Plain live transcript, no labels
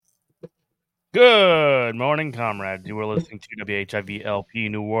Good morning, comrades. You are listening to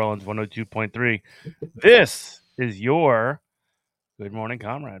WHIVLP New Orleans 102.3. This is your Good Morning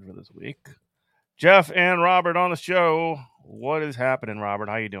Comrade for this week. Jeff and Robert on the show. What is happening, Robert?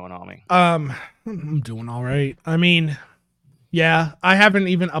 How you doing, homie? I'm doing all right. I mean, yeah, I haven't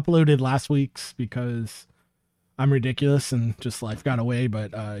even uploaded last week's because I'm ridiculous and just life got away.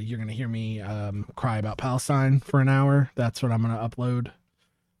 But you're gonna hear me cry about Palestine for an hour. That's what I'm gonna upload.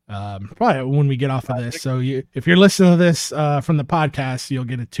 Probably when we get off of this. So if you're listening to this from the podcast, you'll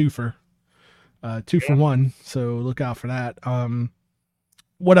get a two for one. So look out for that.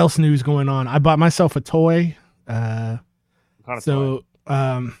 What else news going on? I bought myself a toy. I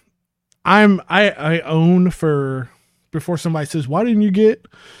own for, before somebody says, why didn't you get?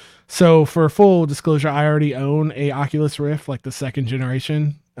 So for full disclosure, I already own a Oculus Rift, like the second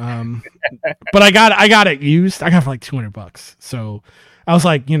generation. But I got it used. I got it for like $200. So I was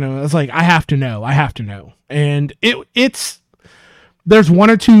like, I have to know. And there's one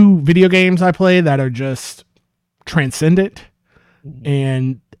or two video games I play that are just transcendent,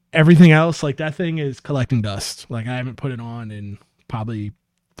 and everything else, like that thing is collecting dust. Like I haven't put it on in probably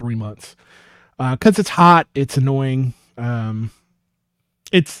 3 months. Cause it's hot. It's annoying.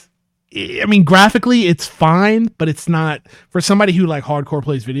 Graphically it's fine, but it's not for somebody who like hardcore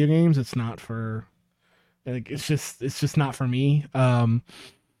plays video games. It's not for, like, it's just not for me. And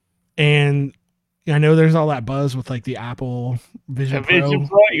I know there's all that buzz with like the Apple Vision Pro. You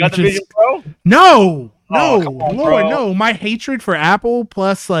got the Vision Pro? No, on, Lord, no. My hatred for Apple,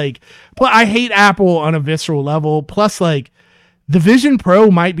 plus I hate Apple on a visceral level. Plus, like, the Vision Pro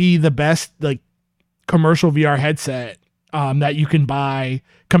might be the best like commercial VR headset that you can buy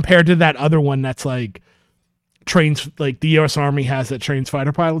compared to that other one that's like trains, like the U.S. Army has, that trains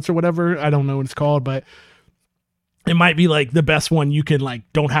fighter pilots or whatever. I don't know what it's called, but it might be like the best one you can like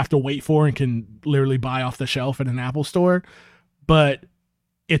don't have to wait for and can literally buy off the shelf at an Apple store. But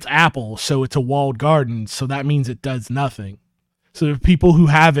it's Apple, so it's a walled garden, so that means it does nothing. So people who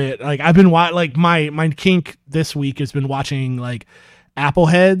have it, like I've been like my kink this week has been watching like Apple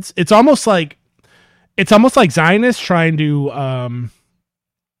heads. It's almost like Zionists trying to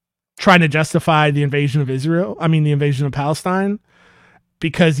justify the invasion of Israel. I mean the invasion of Palestine,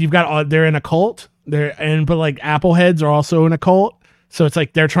 because they're in a cult. But like Apple heads are also in a cult. So it's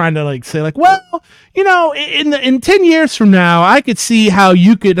like they're trying to like say like, well, in 10 years from now, I could see how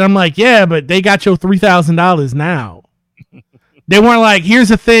you could. I'm like, yeah, but they got your $3,000 now. They weren't like,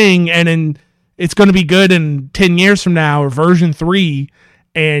 here's a thing, and then it's going to be good in 10 years from now, or version 3,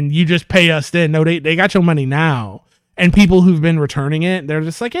 and you just pay us then. No, they got your money now. And people who've been returning it, they're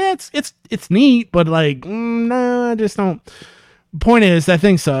just like, yeah, it's neat, but like, no, I just don't. Point is, that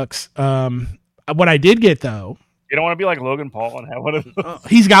thing sucks. What I did get though, you don't want to be like Logan Paul and have one of those.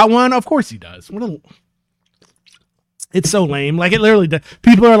 He's got one. Of course he does. It's so lame. Like it literally does.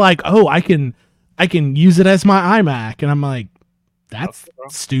 People are like, oh, I can use it as my iMac. And I'm like, that's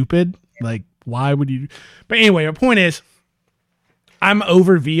stupid. Like, why would you? But anyway, the point is, I'm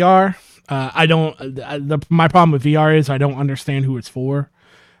over VR. My problem with VR is I don't understand who it's for.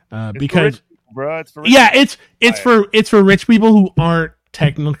 Because it's for rich people who aren't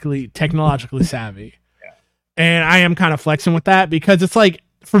technologically savvy. Yeah. And I am kind of flexing with that because it's like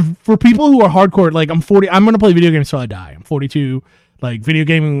for people who are hardcore, like I'm 40, I'm going to play video games till I die. I'm 42. Like video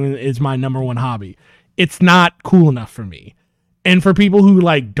gaming is my number one hobby. It's not cool enough for me. And for people who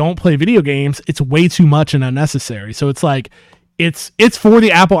like don't play video games, it's way too much and unnecessary. So it's like, it's for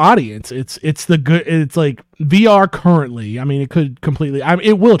the Apple audience. It's like VR currently. I mean, it could completely,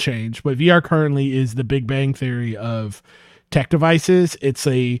 it will change, but VR currently is the Big Bang Theory of tech devices. It's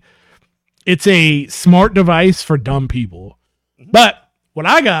a smart device for dumb people. But what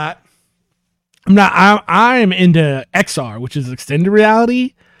I got, I'm into XR, which is extended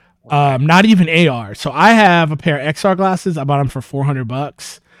reality. Not even AR. So I have a pair of XR glasses. I bought them for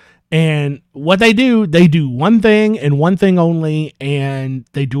 $400. And what they do one thing and one thing only, and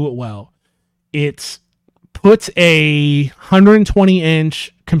they do it well. It puts a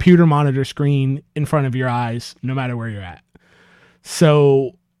 120-inch computer monitor screen in front of your eyes, no matter where you're at.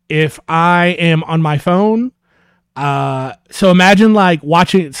 So if I am on my phone, so imagine like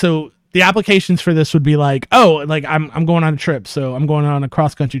watching. So the applications for this would be like, oh, like I'm going on a trip. So I'm going on a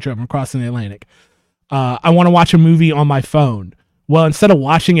cross country trip. I'm crossing the Atlantic. I want to watch a movie on my phone. Well, instead of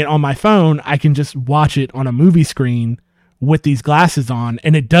watching it on my phone, I can just watch it on a movie screen with these glasses on,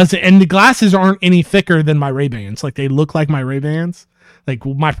 and it doesn't. And the glasses aren't any thicker than my Ray-Bans. Like they look like my Ray-Bans, like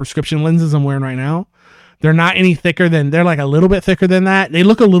my prescription lenses I'm wearing right now. They're not any thicker than. They're like a little bit thicker than that. They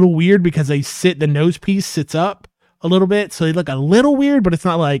look a little weird because the nose piece sits up a little bit, so they look a little weird. But it's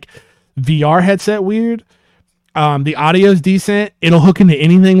not like VR headset weird. The audio's decent. It'll hook into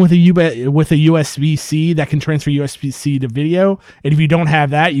anything with a USB C that can transfer USB C to video. And if you don't have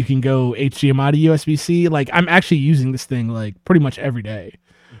that, you can go HDMI to USB C. Like I'm actually using this thing like pretty much every day.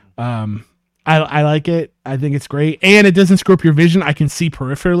 Um, I like it. I think it's great, and it doesn't screw up your vision. I can see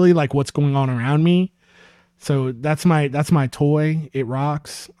peripherally like what's going on around me. So that's my toy. It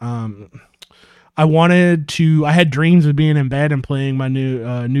rocks. I had dreams of being in bed and playing my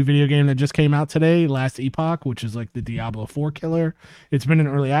new video game that just came out today, Last Epoch, which is like the Diablo 4 killer. It's been in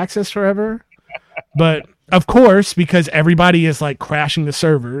early access forever. But of course, because everybody is like crashing the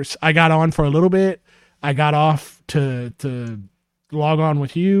servers, I got on for a little bit. I got off to log on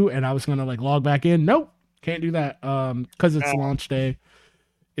with you, and I was gonna like log back in. Nope, can't do that. Because it's launch day.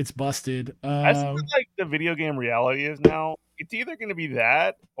 It's busted. I see what like the video game reality is now. It's either going to be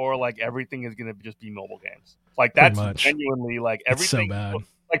that or like everything is going to just be mobile games. Like Pretty that's much. genuinely like It's so everything. bad.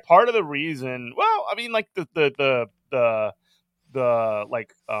 Like part of the reason. Well, I mean, like the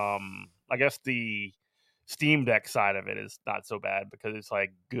like I guess the Steam Deck side of it is not so bad because it's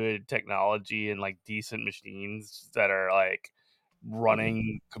like good technology and like decent machines that are like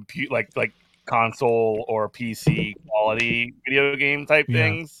running compute like console or PC quality video game type Yeah.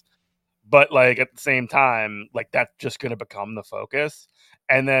 things. But like at the same time, like that's just going to become the focus.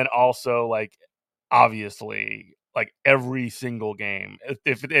 And then also like obviously like every single game,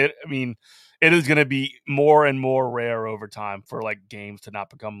 if it I mean, it is going to be more and more rare over time for like games to not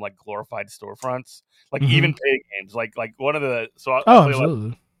become like glorified storefronts. Like Mm-hmm. even paid games, like one of the so I Oh, play a lot.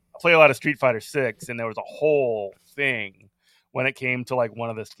 absolutely. I play a lot of Street Fighter 6, and there was a whole thing when it came to like one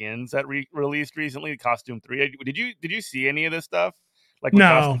of the skins that released recently, Costume 3. Did you see any of this stuff? Like with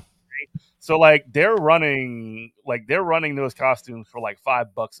Costume No. 3? So like they're running those costumes for like $5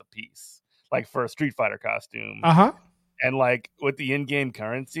 a piece, like for a Street Fighter costume. Uh huh. And like with the in-game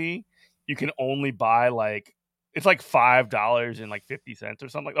currency, you can only buy like it's like $5.50 or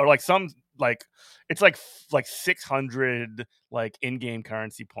something, or like some like it's like 600 like in-game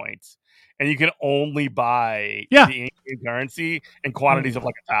currency points, and you can only buy Yeah. the in-game currency in quantities of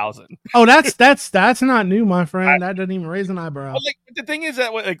like 1,000. Oh, that's not new, my friend. That doesn't even raise an eyebrow. But like the thing is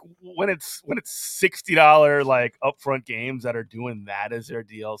that like when it's $60 like upfront games that are doing that as their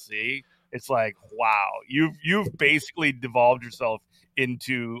DLC, it's like wow, you've basically devolved yourself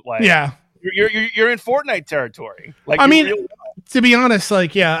into like Yeah. you're in Fortnite territory. Like I you mean, really to be honest,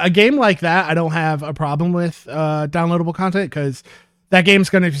 like yeah, a game like that, I don't have a problem with downloadable content because that game's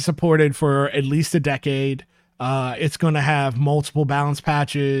going to be supported for at least a decade. It's going to have multiple balance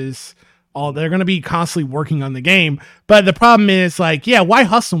patches. All they're going to be constantly working on the game. But the problem is, like, yeah, why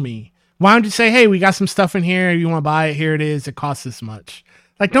hustle me? Why don't you say, hey, we got some stuff in here. You want to buy it? Here it is. It costs this much.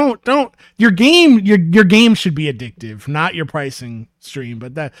 Like, don't your game should be addictive, not your pricing stream.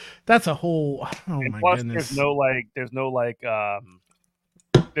 But that's a whole. Oh and my plus there's goodness. no like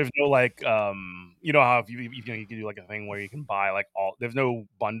you know how if you can do like a thing where you can buy like all there's no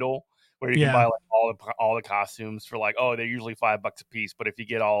bundle where you can buy Yeah. like all the costumes for like oh they're usually $5 a piece, but if you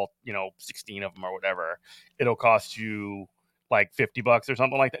get all 16 of them or whatever, it'll cost you like $50 or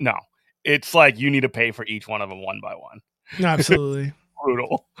something like that. No, it's like you need to pay for each one of them one by one. Absolutely.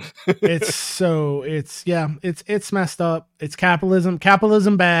 Brutal. It's messed up. It's capitalism.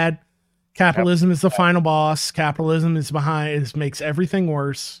 Capitalism bad. Yep. Capitalism is the final boss. Capitalism is behind it makes everything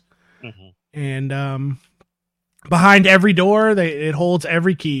worse. Hmm. And behind every door, it holds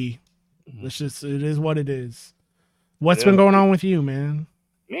every key. Hmm. It is what it is. It What's been is. going on with you, man?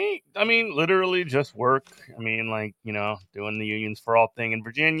 Me, I mean, literally just work. I mean, like, doing the Unions for All thing in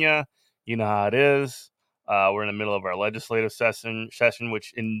Virginia. You know how it is. We're in the middle of our legislative session,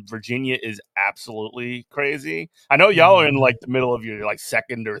 which in Virginia is absolutely crazy. I know y'all are in like the middle of your like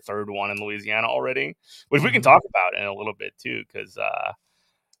second or third one in Louisiana already, which we can talk about in a little bit too, because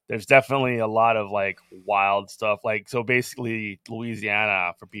there's definitely a lot of like wild stuff. Like, so basically,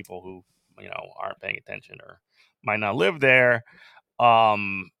 Louisiana, for people who aren't paying attention or might not live there,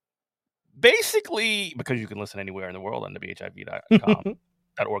 um, basically, because you can listen anywhere in the world on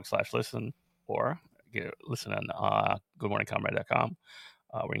whiv.com.org/listen, or listen on goodmorningcomrade.com,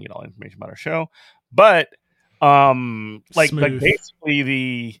 where you can get all the information about our show. But like Smooth.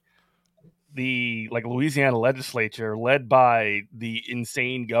 basically the like Louisiana legislature, led by the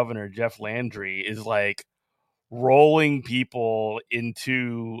insane governor Jeff Landry, is like rolling people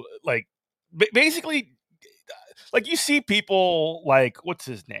into like basically like you see people like what's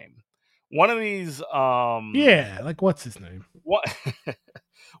his name? One of these Yeah, like what's his name? what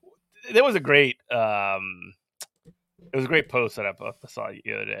there was a great it was a great post that I saw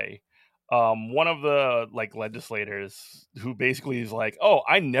the other day. one of the like legislators who basically is like, "Oh,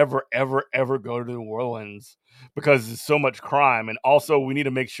 I never ever ever go to New Orleans because there's so much crime, and also we need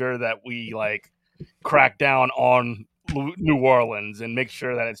to make sure that we like crack down on New Orleans and make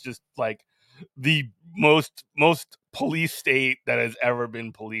sure that it's just like the most police state that has ever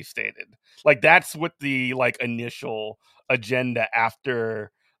been police stated." Like that's what the like initial agenda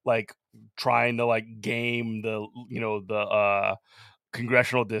after like trying to like game the the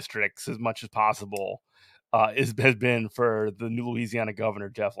congressional districts as much as possible has been for the new Louisiana governor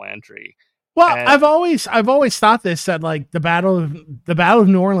Jeff Landry. Well, And I've always thought this, that like the battle of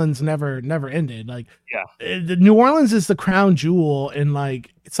New Orleans never ended. Like, yeah, the New Orleans is the crown jewel, and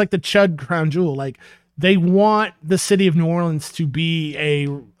like it's like the Chud crown jewel. Like, they want the city of New Orleans to be a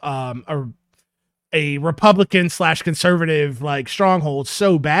Republican / conservative like stronghold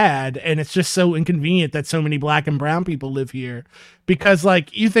so bad, and it's just so inconvenient that so many black and brown people live here, because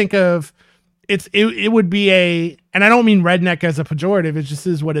like you think of it would be and I don't mean redneck as a pejorative, it just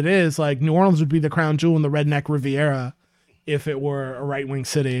is what it is. Like, New Orleans would be the crown jewel in the redneck Riviera if it were a right wing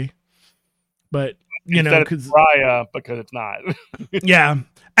city. But because it's not. yeah,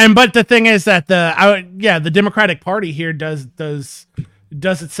 but the thing is that the Democratic Party here does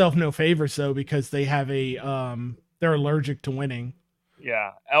itself no favors though, because they have they're allergic to winning.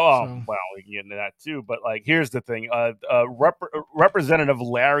 Yeah. Oh, well, we can get into that too. But like, here's the thing: Representative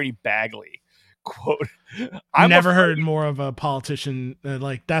Larry Bagley, quote, "I never heard more of a politician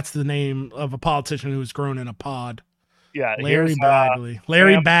like that's the name of a politician who's grown in a pod." Yeah, Larry Bagley,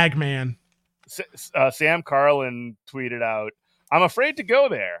 Larry Bagman. Sam Carlin tweeted out, "I'm afraid to go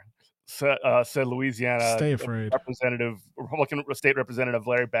there," said Louisiana Stay afraid. Republican State Representative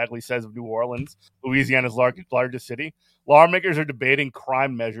Larry Bagley says of New Orleans, Louisiana's largest city. Lawmakers are debating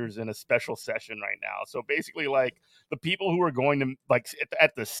crime measures in a special session right now. So basically, like, the people who are going to, like,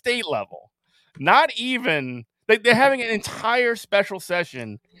 at the state level, not even, they're having an entire special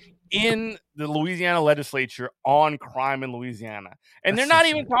session in the Louisiana legislature on crime in Louisiana. And they're not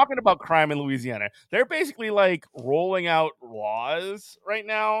even talking about crime in Louisiana. They're basically like rolling out laws right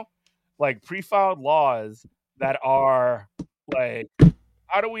now, like pre-filed laws that are like,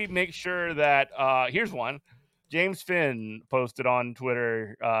 how do we make sure that here's one. James Finn posted on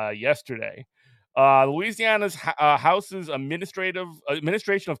Twitter yesterday. Louisiana's House's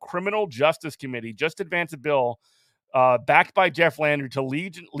Administration of Criminal Justice Committee just advanced a bill backed by Jeff Landry to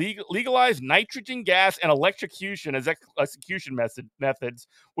legalize nitrogen gas and electrocution as execution methods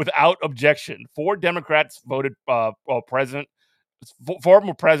without objection. 4 Democrats voted president. 4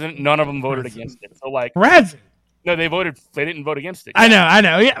 were president. None of them voted against it. So like, no, they didn't vote against it. Yeah. I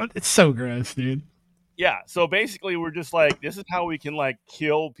know. Yeah, it's so gross, dude. Yeah, so basically we're just like, this is how we can like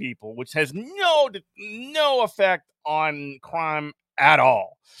kill people, which has no effect on crime at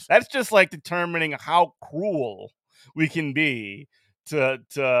all. That's just like determining how cruel we can be to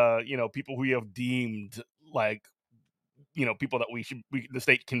people who we have deemed like people that the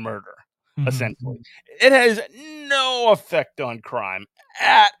state can murder. Mm-hmm. Essentially, it has no effect on crime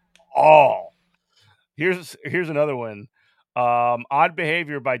at all. Here's another one. Odd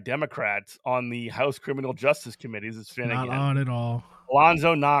behavior by Democrats on the House Criminal Justice Committees is Not odd at all.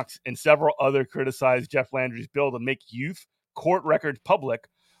 Alonzo Knox and several other criticized Jeff Landry's bill to make youth court records public,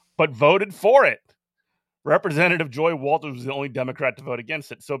 but voted for it. Representative Joy Walters was the only Democrat to vote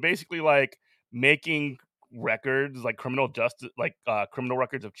against it. So basically, like, making records, like criminal justice, like criminal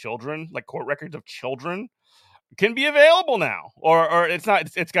records of children, like court records of children, can be available now, or it's not.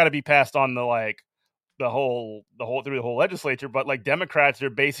 It's got to be passed on the whole through the whole legislature. But like, Democrats are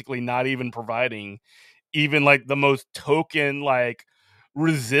basically not even providing even like the most token like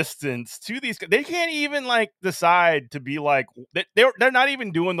resistance to these. They can't even like decide to be like, they're not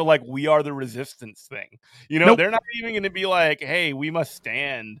even doing the like we are the resistance thing. Nope. They're not even going to be like, hey, we must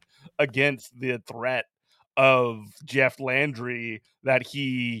stand against the threat of Jeff Landry that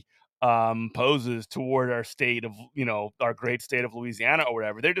he poses toward our state of our great state of Louisiana or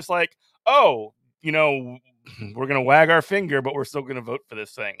whatever. They're just like, oh, we're going to wag our finger, but we're still going to vote for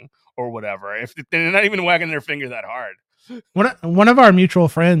this thing or whatever. If they're not even wagging their finger that hard. One of our mutual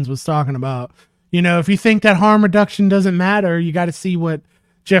friends was talking about, if you think that harm reduction doesn't matter, you got to see what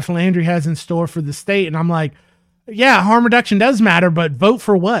Jeff Landry has in store for the state. And I'm like, yeah, harm reduction does matter, but vote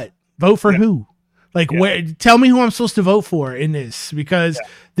for what? Vote for who? Like, where? Tell me who I'm supposed to vote for in this, because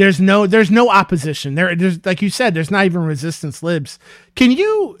there's no opposition. There's like you said, there's not even resistance libs.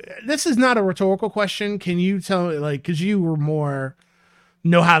 This is not a rhetorical question. Can you tell me, like, because you were more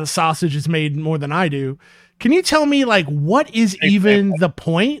know how the sausage is made more than I do. Can you tell me, like, what is even the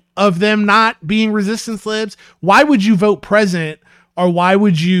point of them not being resistance libs? Why would you vote present or why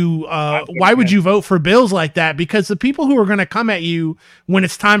would you I'm gonna vote for bills like that? Because the people who are going to come at you when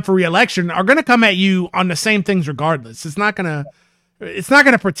it's time for reelection are going to come at you on the same things regardless. It's not going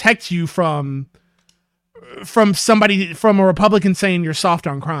to protect you from a Republican saying you're soft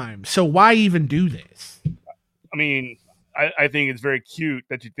on crime. So why even do this? I mean, I think it's very cute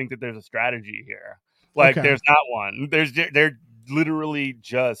that you think that there's a strategy here. Like, Okay. there's not one. They're literally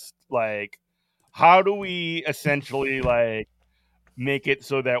just like, how do we essentially like make it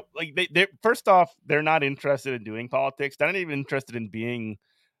so that like they first off they're not interested in doing politics. They're not even interested in being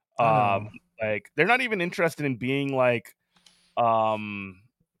um Oh. like they're not even interested in being um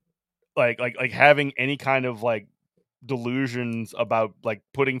like having any kind of like delusions about like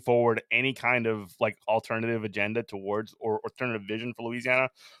putting forward any kind of like alternative agenda towards or alternative vision for Louisiana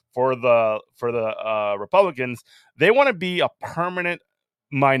for the Republicans. They want to be a permanent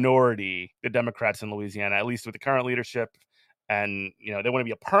minority, the Democrats in Louisiana, at least with the current leadership. And they want to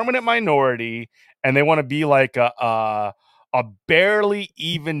be a permanent minority, and they want to be like a barely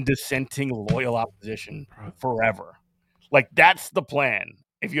even dissenting loyal opposition forever. Like that's the plan,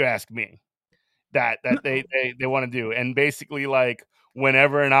 if you ask me that they want to do. And basically, like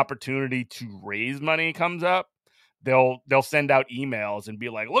whenever an opportunity to raise money comes up, they'll send out emails and be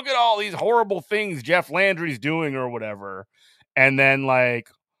like, look at all these horrible things Jeff Landry's doing or whatever. And then like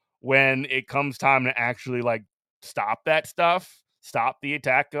when it comes time to actually like stop that stuff, stop the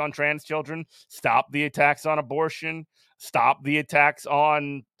attack on trans children, stop the attacks on abortion, stop the attacks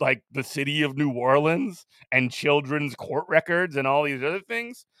on like the city of New Orleans and children's court records and all these other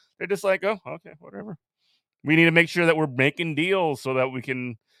things, they're just like, oh, okay, whatever. We need to make sure that we're making deals so that we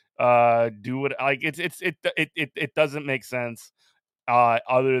can do it. Like it doesn't make sense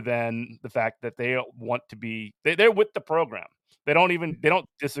other than the fact that they want to be they're with the program. They don't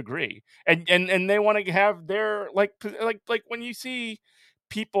disagree, and they want to have their like when you see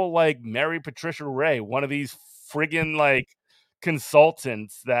people like Mary Patricia Ray, one of these friggin' like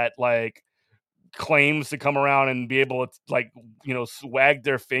consultants that like claims to come around and be able to like swag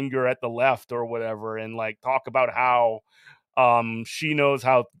their finger at the left or whatever and like talk about how she knows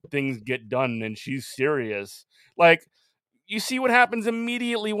how things get done and she's serious. Like you see what happens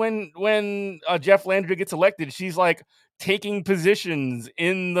immediately when Jeff Landry gets elected. She's like taking positions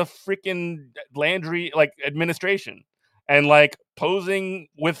in the freaking Landry like administration and like posing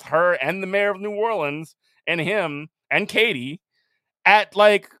with her and the mayor of New Orleans and him and Katie at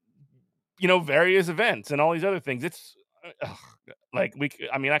like various events and all these other things. It's ugh, like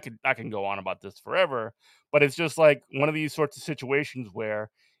I mean, I can go on about this forever, but it's just like one of these sorts of situations where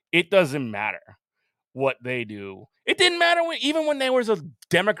it doesn't matter what they do. It didn't matter even when there was a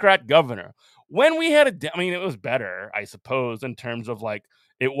Democrat governor. When we had I mean, it was better, I suppose, in terms of like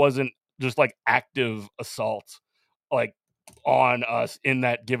it wasn't just like active assault like on us in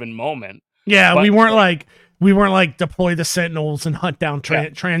that given moment. Yeah, But we weren't like deploy the sentinels and hunt down yeah,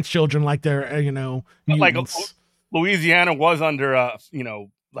 trans children like they're but like mutants. Louisiana was under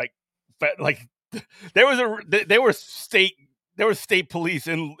like like there was there was state police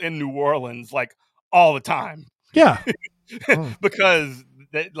in New Orleans like all the time Yeah. Oh. because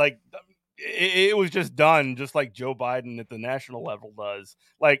it was just done just like Joe Biden at the national level does,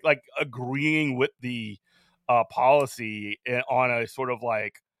 like agreeing with the policy on a sort of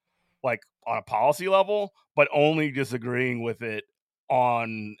like on a policy level, but only disagreeing with it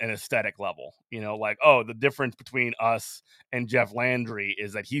on an aesthetic level. Like, oh, the difference between us and Jeff Landry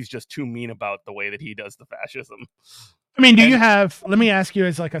is that he's just too mean about the way that he does the fascism. I mean, do you And have? Let me ask you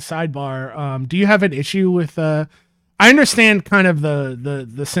as like a sidebar. Do you have an issue with? I understand kind of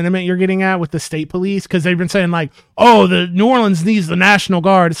the sentiment you're getting at with the state police because they've been saying like, oh, the New Orleans needs the National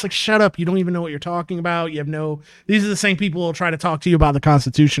Guard. It's like, shut up, you don't even know what you're talking about. You have no. These are the same people who will try to talk to you about the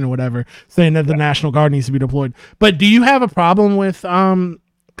Constitution or whatever, saying that the National Guard needs to be deployed. But do you have a problem with? Because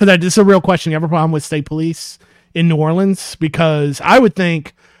this is a real question. You have a problem with state police in New Orleans? Because I would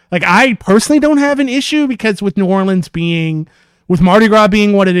think. Like, I personally don't have an issue because with New Orleans being, with Mardi Gras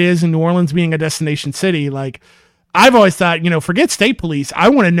being what it is and New Orleans being a destination city, like, I've always thought, forget state police. I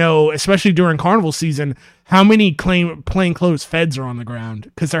want to know, especially during carnival season, how many plainclothes feds are on the ground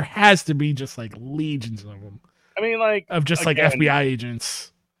because there has to be just like legions of them, I mean, like of just like again, FBI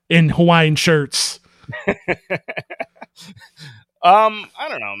agents in Hawaiian shirts. I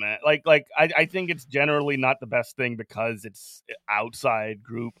don't know, man. I think it's generally not the best thing because it's outside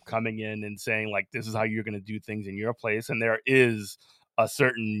group coming in and saying like this is how you're going to do things in your place, and there is a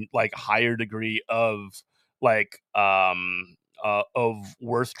certain like higher degree of like of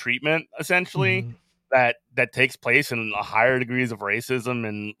worse treatment essentially Mm-hmm. that takes place in higher degrees of racism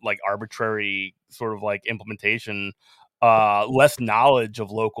and like arbitrary sort of like implementation less knowledge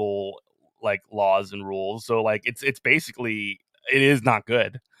of local like laws and rules. So like it's basically it is not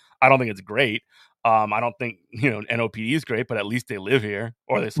good. I don't think it's great. I don't think NOPD is great, but at least they live here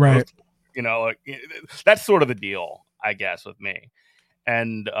or they're Right. supposed to. Like, that's sort of the deal, I guess, with me.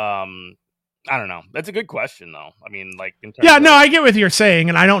 And I don't know. That's a good question, though. I mean, like in terms Yeah, of no, I get what you're saying,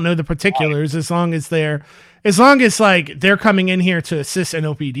 and I don't know the particulars. As long as like they're coming in here to assist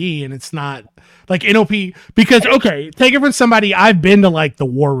NOPD, and it's not like NOP because okay, take it from somebody. I've been to like the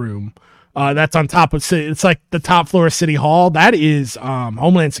war room. That's on top of city. It's like the top floor of City Hall. That is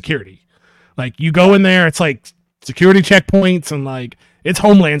Homeland Security. Like you go in there, it's like security checkpoints and like it's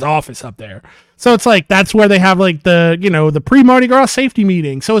Homeland's office up there. So it's like that's where they have like the pre Mardi Gras safety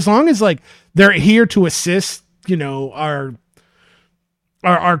meeting. So as long as like they're here to assist, our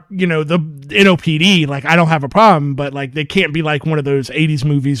the NOPD, like I don't have a problem, but like they can't be like one of those 80s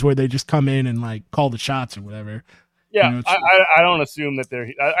movies where they just come in and like call the shots or whatever. yeah. I don't assume that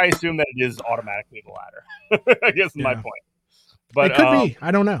they're. I assume that it is automatically the latter. I guess is my point. But it could be.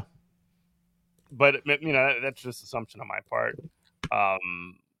 I don't know. But that's just assumption on my part.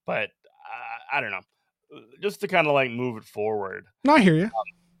 But I don't know. Just to kind of like move it forward. No, I hear you.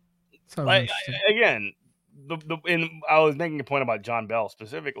 Like again, I was making a point about John Bell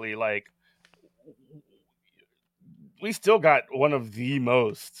specifically. Like, we still got one of the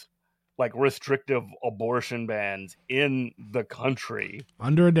most like restrictive abortion bans in the country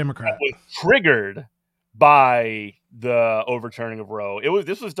under a Democrat. That was triggered by the overturning of Roe.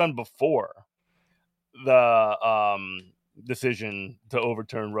 This was done before the decision to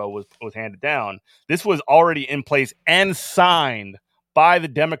overturn Roe was handed down. This was already in place and signed by the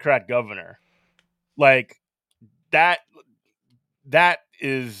Democrat governor. Like that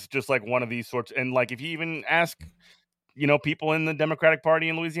is just like one of these sorts. And like, if you even ask, people in the Democratic Party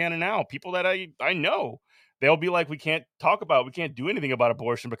in Louisiana now, people that I know, they'll be like, we can't do anything about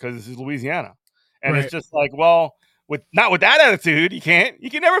abortion because this is Louisiana. And It's just like, well, not with that attitude, you can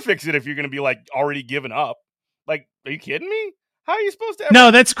never fix it if you're going to be like already given up. Like, are you kidding me? How are you supposed to?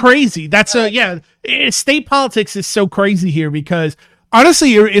 No, that's crazy. That's state politics is so crazy here because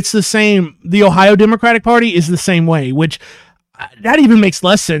honestly, it's the same. The Ohio Democratic Party is the same way, which that even makes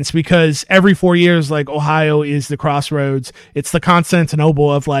less sense because every 4 years, like Ohio is the crossroads. It's the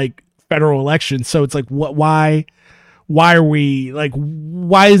Constantinople of like federal elections. So it's like, why are we like,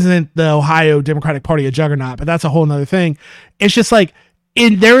 why isn't the Ohio Democratic Party a juggernaut? But that's a whole nother thing. It's just like,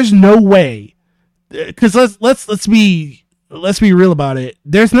 there's no way, because let's be real about it.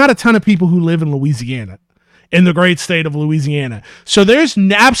 There's not a ton of people who live in Louisiana, in the great state of Louisiana. So there's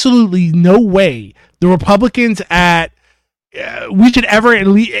absolutely no way the Republicans we should ever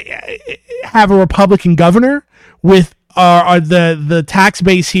have a Republican governor with the tax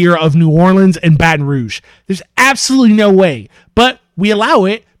base here of New Orleans and Baton Rouge. There's absolutely no way, but we allow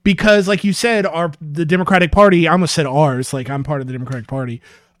it because, like you said, the Democratic Party. I almost said ours, like I'm part of the Democratic Party.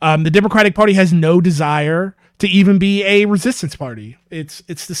 The Democratic Party has no desire to even be a resistance party. It's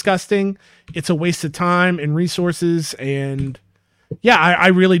disgusting. It's a waste of time and resources, and yeah, I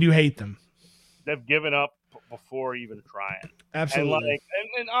really do hate them. They've given up before even trying. Absolutely.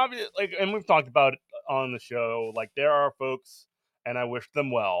 And obviously, and we've talked about it on the show. Like, there are folks, and I wish them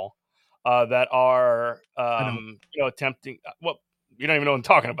well, that are attempting. Well, you don't even know what I'm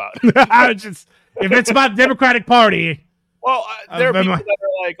talking about. If it's about the Democratic Party. Well, there are people that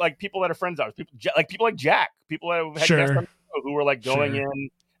are like people that are friends of ours. People like Jack. People that have had guests on the show who were like going in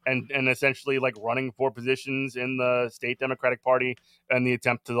and essentially like running for positions in the state Democratic Party and the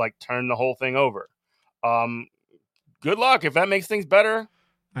attempt to like turn the whole thing over. Good luck if that makes things better.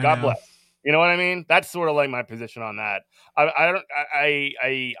 God bless. You know what I mean? That's sort of like my position on that. I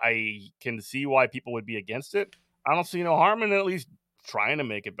can see why people would be against it. I don't see no harm in at least trying to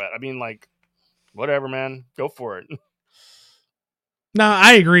make it better. I mean, like, whatever, man, go for it. No,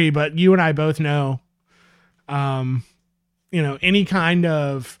 I agree, but you and I both know, any kind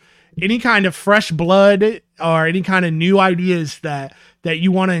of fresh blood or any kind of new ideas that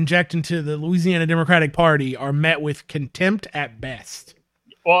you want to inject into the Louisiana Democratic Party are met with contempt at best.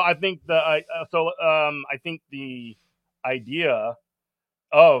 Well, I think I think the idea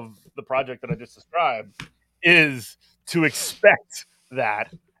of the project that I just described is to expect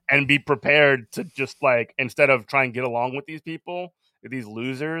that and be prepared to just like, instead of try and get along with these people, with these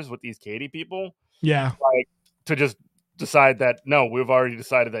losers, with these Katie people, like to just decide that no, we've already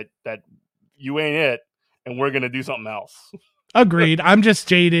decided that you ain't it, and we're gonna do something else. Agreed. I'm just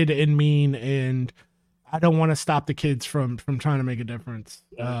jaded and mean, and I don't want to stop the kids from trying to make a difference.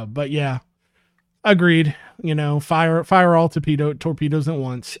 But yeah, agreed. Fire all torpedoes at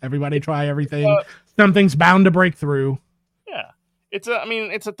once. Everybody try everything. Something's bound to break through.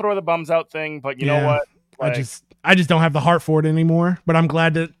 it's a throw the bums out thing, but you know Yeah, what? Like, I just don't have the heart for it anymore. But I'm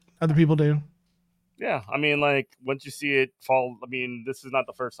glad that other people do. yeah, I mean, like once you see it fall, I mean, this is not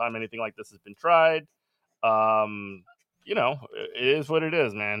the first time anything like this has been tried. Um, you know, it is what it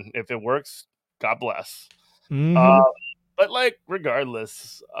is, man. If it works, God bless. Uh, Hmm. but like,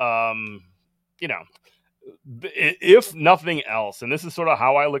 regardless, you know, if nothing else, and this is sort of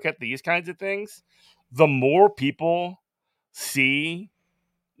how I look at these kinds of things, the more people see,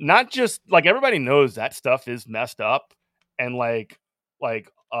 not just like everybody knows that stuff is messed up, and like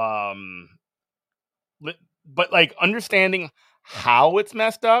but like understanding how it's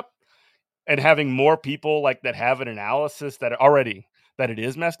messed up and having more people like that have an analysis that already that it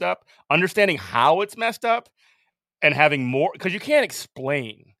is messed up, understanding how it's messed up and having more because you can't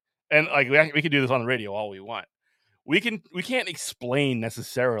explain. And like we can do this on the radio all we want. We can't explain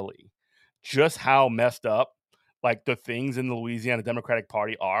necessarily just how messed up like the things in the Louisiana Democratic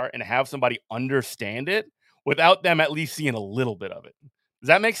Party are and have somebody understand it without them at least seeing a little bit of it. Does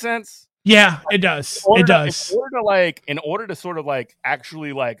that make sense? Yeah, it does. It does. In order to sort of like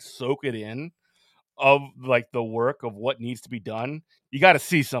actually like soak it in of like the work of what needs to be done, you got to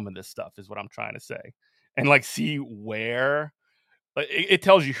see some of this stuff is what I'm trying to say. And like see where like it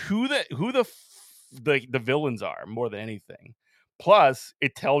tells you the villains are more than anything. Plus,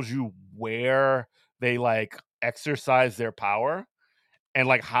 it tells you where they like exercise their power and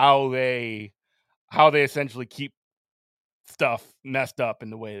like how they essentially keep stuff messed up in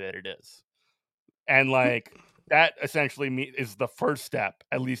the way that it is. And like that essentially is the first step,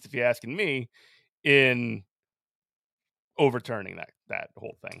 at least if you're asking me, in overturning that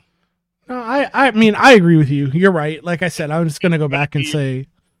whole thing. No, I mean, I agree with you. You're right. Like I said, I'm just gonna go back and Be say,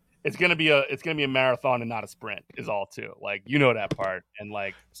 it's gonna be a marathon and not a sprint is all too. Like you know that part, and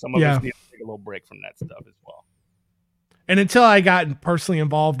like some of us yeah. need to take a little break from that stuff as well. And until I got personally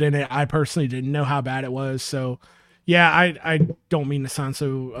involved in it, I personally didn't know how bad it was. So, yeah, I don't mean to sound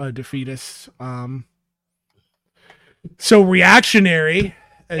so defeatist. So reactionary,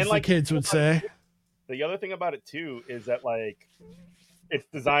 And as the like kids would say. the other thing about it too is that like it's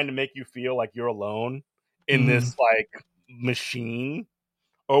designed to make you feel like you're alone in Mm. this like machine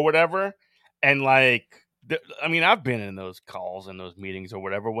or whatever. And I mean, I've been in those calls and those meetings or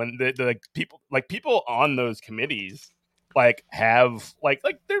whatever when like people on those committees like have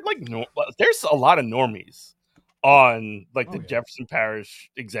they're like there's a lot of normies on like Oh the yeah. Jefferson Parish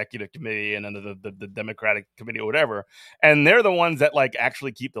Executive Committee and under the Democratic Committee or whatever, and they're the ones that like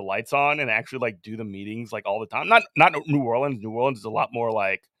actually keep the lights on and actually like do the meetings like all the time. Not New Orleans. New Orleans is a lot more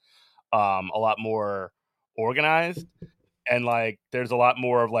like a lot more organized and like there's a lot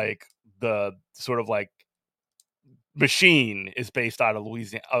more of like the sort of like machine is based out of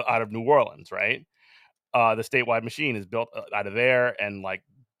Louisiana, out of New Orleans, right? The statewide machine is built out of there and like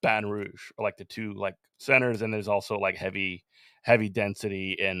Baton Rouge are like the two like centers, and there's also like heavy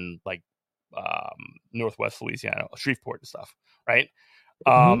density in like Northwest Louisiana, Shreveport and stuff, right?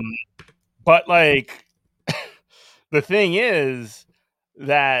 Mm-hmm. Um, but like the thing is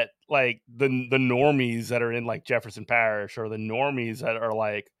that like the normies that are in like Jefferson Parish or the normies that are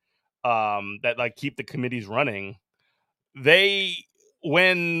like that like keep the committees running, they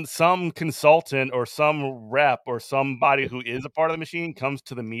when some consultant or some rep or somebody who is a part of the machine comes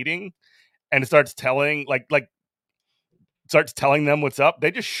to the meeting and starts telling starts telling them what's up,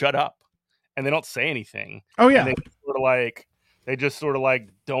 they just shut up and they don't say anything. Oh And yeah. they just sort of like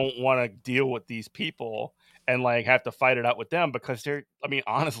don't want to deal with these people and like have to fight it out with them because they're I mean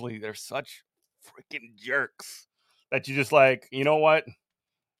honestly, they're such freaking jerks that you just like, you know what?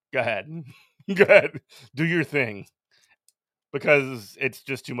 Go ahead. Go ahead. Do your thing because it's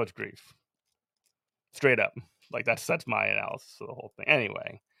just too much grief. Straight up. Like that's my analysis of the whole thing.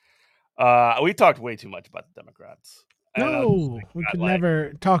 Anyway, we talked way too much about the Democrats. And I was just No, we thinking could that like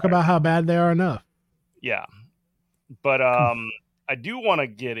never talk about how bad they are enough. yeah. But Come. I do want to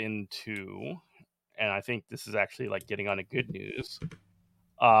get into, and I think this is actually like getting on to good news.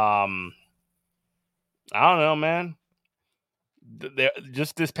 Um, I don't know, man.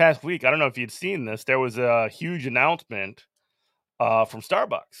 Just this past week, I don't know if you'd seen this. There was a huge announcement from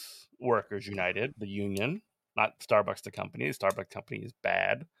Starbucks Workers United, the union, not Starbucks the company. The Starbucks company is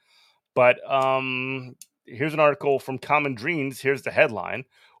bad, but here's an article from Common Dreams. Here's the headline: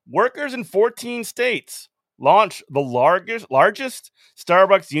 Workers in 14 states launch the largest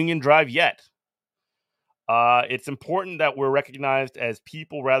Starbucks union drive yet. It's important that we're recognized as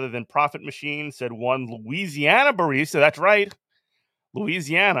people rather than profit machines, said one Louisiana barista. That's right,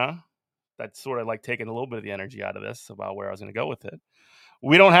 Louisiana. That's sort of like taking a little bit of the energy out of this about where I was going to go with it.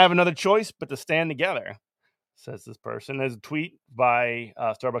 We don't have another choice but to stand together, says this person. There's a tweet by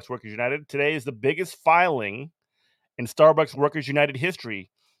Starbucks Workers United. Today is the biggest filing in Starbucks Workers United history,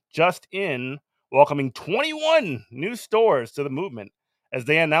 just in welcoming 21 new stores to the movement as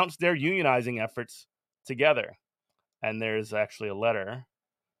they announced their unionizing efforts together. And there's actually a letter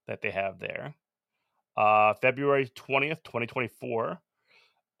that they have there. February 20th, 2024.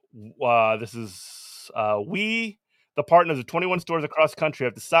 This is we, the partners of 21 stores across the country,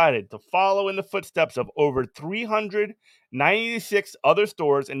 have decided to follow in the footsteps of over 396 other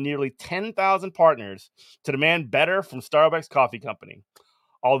stores and nearly 10,000 partners to demand better from Starbucks Coffee Company.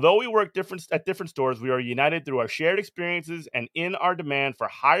 Although we work at different stores, we are united through our shared experiences and in our demand for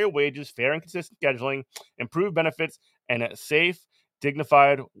higher wages, fair and consistent scheduling, improved benefits, and a safe,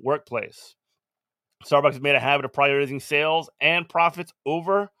 dignified workplace. Starbucks has made a habit of prioritizing sales and profits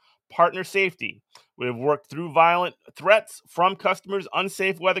over partner safety. We have worked through violent threats from customers,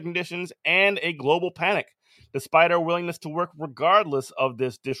 unsafe weather conditions, and a global panic. Despite our willingness to work regardless of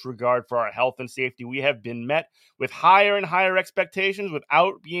this disregard for our health and safety, we have been met with higher and higher expectations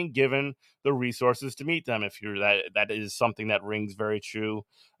without being given the resources to meet them. If you're that is something that rings very true.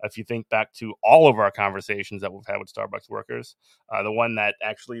 If you think back to all of our conversations that we've had with Starbucks workers, the one that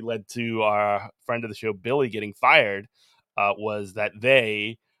actually led to our friend of the show, Billy, getting fired, was that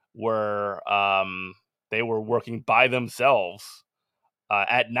they were working by themselves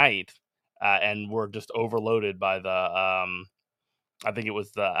at night and were just overloaded by the I think it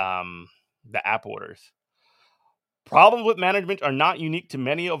was the app orders. Problems with management are not unique to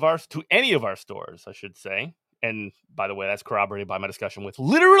any of our stores, I should say. And by the way, that's corroborated by my discussion with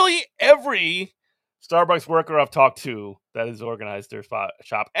literally every Starbucks worker I've talked to that has organized their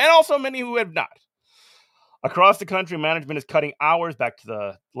shop, and also many who have not. Across the country, management is cutting hours, back to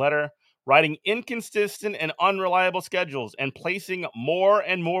the letter, writing inconsistent and unreliable schedules, and placing more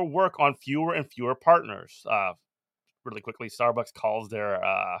and more work on fewer and fewer partners. Really quickly, Starbucks calls their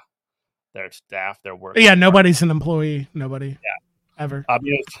staff, their workers. Yeah, nobody's an employee. Nobody. Yeah. Ever.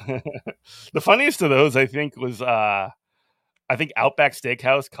 The funniest of those, I think, was I think Outback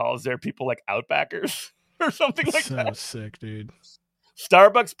Steakhouse calls their people like Outbackers or something like that. So sick, dude.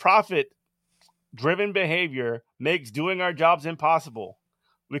 Starbucks profit-driven behavior makes doing our jobs impossible.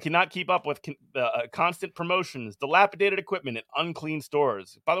 We cannot keep up with constant promotions, dilapidated equipment, and unclean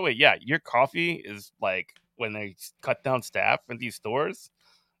stores. By the way, yeah, your coffee is like when they cut down staff in these stores,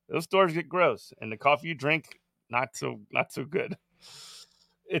 those stores get gross, and the coffee you drink, not so good.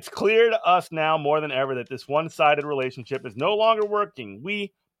 It's clear to us now more than ever that this one-sided relationship is no longer working.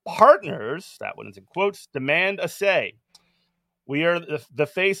 We partners, that one is in quotes, demand a say. We are the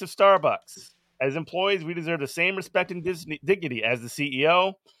face of Starbucks. As employees, we deserve the same respect and dignity as the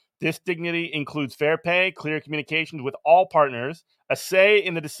CEO. This dignity includes fair pay, clear communications with all partners, a say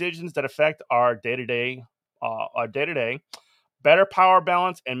in the decisions that affect our day-to-day, better power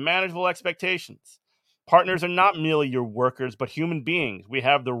balance, and manageable expectations. Partners are not merely your workers, but human beings. We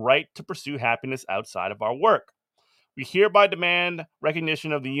have the right to pursue happiness outside of our work. We hereby demand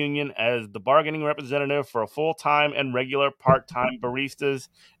recognition of the union as the bargaining representative for a full-time and regular part-time baristas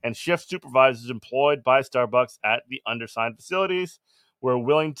and shift supervisors employed by Starbucks at the undersigned facilities. We're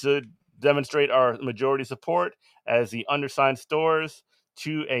willing to demonstrate our majority support as the undersigned stores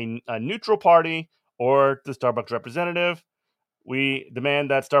to a neutral party or the Starbucks representative. We demand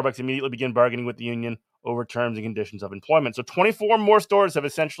that Starbucks immediately begin bargaining with the union over terms and conditions of employment. So 24 more stores have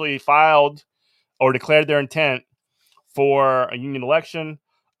essentially filed or declared their intent for a union election.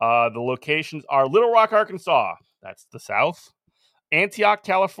 The locations are Little Rock, Arkansas. That's the South. Antioch,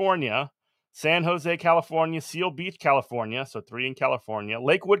 California. San Jose, California. Seal Beach, California. So 3 in California.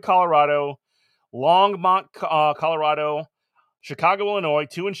 Lakewood, Colorado. Longmont, Colorado. Chicago, Illinois.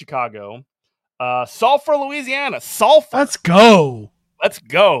 2 in Chicago. Sulphur, Louisiana. Sulphur. Let's go.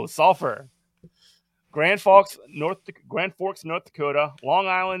 Sulphur. Grand Forks, North Dakota. Long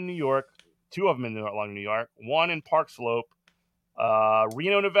Island, New York. 2 of them in along New York. 1 in Park Slope.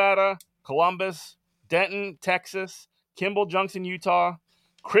 Reno, Nevada. Columbus. Denton, Texas. Kimball Junction, Utah.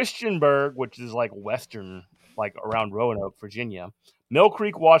 Christiansburg, which is like western, like around Roanoke, Virginia. Mill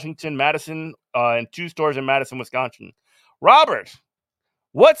Creek, Washington. Madison, and 2 stores in Madison, Wisconsin. Robert,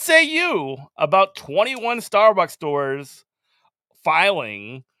 what say you about 21 Starbucks stores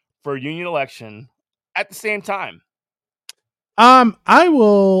filing for union election at the same time? I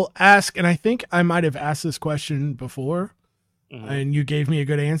will ask, and I think I might have asked this question before, and you gave me a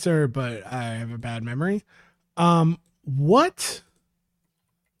good answer, but I have a bad memory. What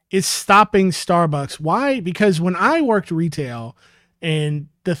is stopping Starbucks? Why? Because when I worked retail, and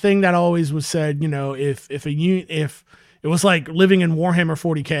the thing that always was said, you know, if It was like living in Warhammer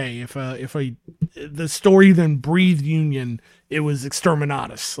 40k. If the store even breathed union, it was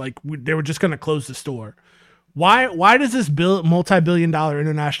exterminatus. Like they were just going to close the store. Why does this multi-billion-dollar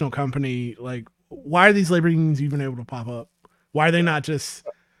international company, like, why are these labor unions even able to pop up? Why are they not just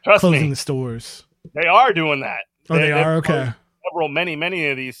Trust closing me, the stores? they are doing that. Oh, they They've are. closed Okay. many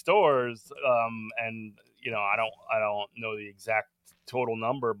of these stores, and I don't know the exact total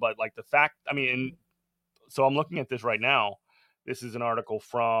number, but like the fact, I mean, so I'm looking at this right now. This is an article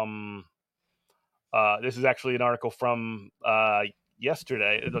from. This is actually an article from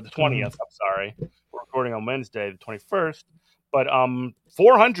yesterday, the 20th. I'm sorry, we're recording on Wednesday, the 21st. But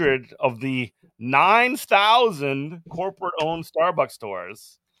 400 of the 9,000 corporate-owned Starbucks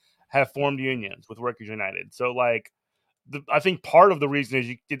stores have formed unions with Workers United. So, like, I think part of the reason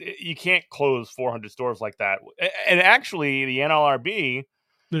is you can't close 400 stores like that. And actually, the NLRB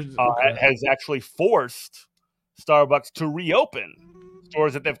Okay. has actually forced Starbucks to reopen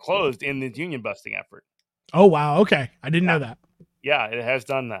stores that they've closed in this union busting effort. Oh wow. Okay, I didn't Yeah, know that. yeah, it has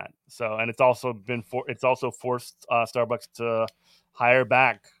done that. So, and it's also it's also forced Starbucks to hire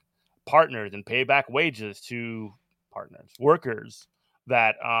back partners and pay back wages to workers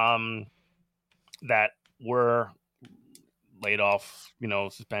that that were laid off,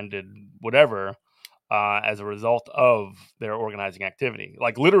 suspended, whatever, as a result of their organizing activity.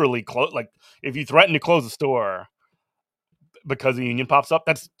 Like literally, like if you threaten to close a store because a union pops up,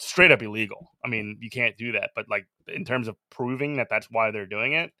 that's straight up illegal. I mean, you can't do that. But like in terms of proving that that's why they're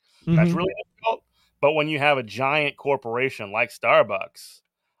doing it, that's Mm-hmm. really difficult. But when you have a giant corporation like Starbucks,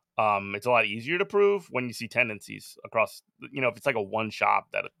 it's a lot easier to prove when you see tendencies across. If it's like a one shop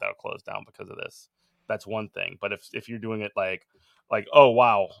that'll close down because of this, that's one thing. But if you're doing it like oh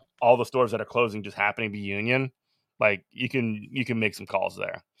wow, all the stores that are closing just happen to be union, like you can make some calls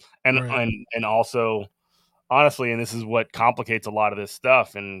there, and Right. and also honestly, and this is what complicates a lot of this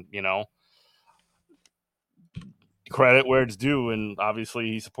stuff, and credit where it's due, and obviously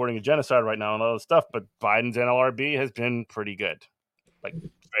he's supporting a genocide right now and all this stuff, but Biden's NLRB has been pretty good, like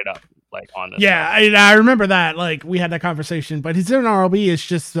straight up, like on this Yeah, stuff. I remember that. Like we had that conversation, but his NRLB is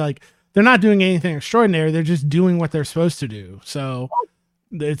just like they're not doing anything extraordinary. They're just doing what they're supposed to do. So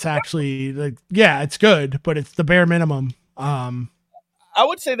it's actually like, yeah, it's good, but it's the bare minimum. I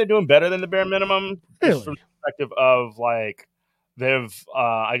would say they're doing better than the bare minimum, just from Really. the perspective of like they've.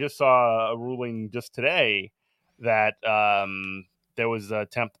 I just saw a ruling just today that there was an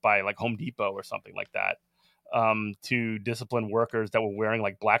attempt by like Home Depot or something like that to discipline workers that were wearing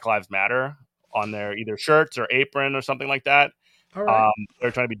like Black Lives Matter on their either shirts or apron or something like that. All right. They're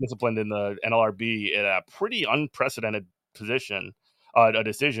trying to be disciplined in the NLRB in a pretty unprecedented position, a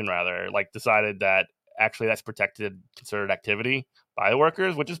decision rather, like decided that actually that's protected concerted activity by the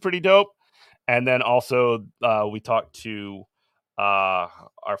workers, which is pretty dope. And then also we talked to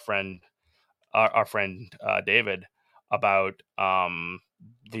our friend David about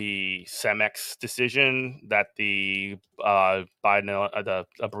the Cemex decision that the Biden the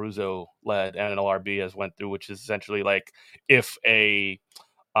Abruzzo led NLRB has went through, which is essentially like if if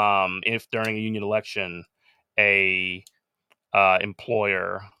during a union election a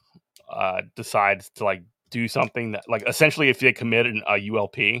employer decides to like do something that like essentially if they committed a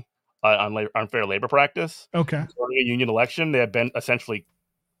ULP unfair labor practice Okay. during a union election, they have been essentially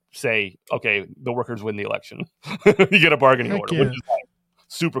say, okay, the workers win the election. You get a bargaining Heck order, which yeah. is like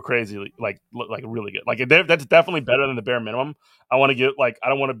super crazy, like really good. Like that's definitely better than the bare minimum. I want to get like I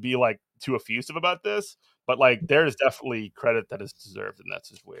don't want to be like too effusive about this, but like there is definitely credit that is deserved in that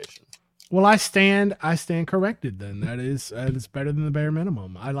situation. Well, I stand corrected then. That is better than the bare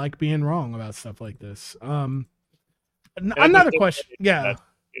minimum. I like being wrong about stuff like this. And it doesn't Another take question. away Yeah. that,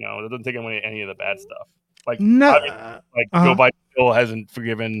 it doesn't take away any of the bad stuff. Like No. obviously, like Joe Uh-huh. Biden still hasn't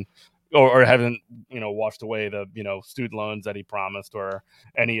forgiven or hasn't washed away the student loans that he promised or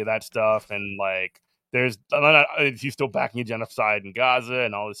any of that stuff, and like there's he's still backing a genocide in Gaza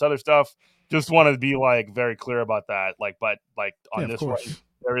and all this other stuff. Just want to be like very clear about that. Like, but like Yeah, on of this one, course.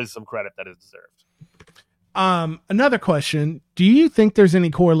 there is some credit that is deserved. Another question. Do you think there's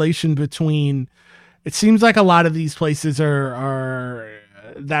any correlation between it seems like a lot of these places are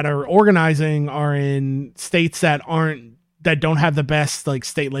that are organizing are in states that don't have the best like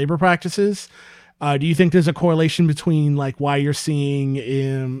state labor practices. Do you think there's a correlation between like why you're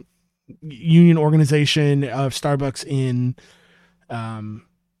seeing union organization of Starbucks in um,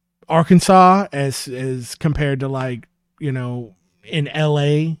 Arkansas as compared to like in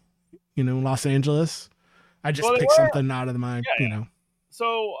LA, Los Angeles? I just Well, they picked were, something out of my yeah, yeah.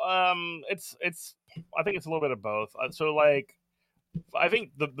 So it's I think it's a little bit of both. So like I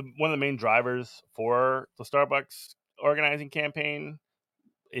think the one of the main drivers for the Starbucks organizing campaign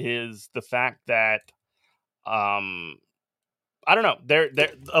is the fact that I don't know. They're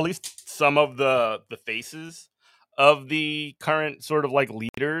at least some of the faces of the current sort of like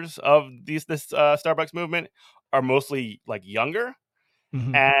leaders of this Starbucks movement are mostly like younger,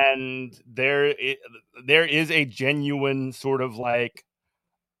 Mm-hmm. and there is a genuine sort of like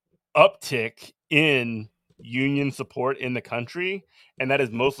uptick in union support in the country, and that is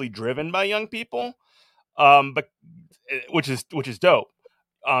mostly driven by young people. But which is dope.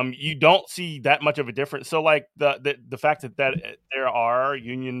 You don't see that much of a difference. So like the fact that there are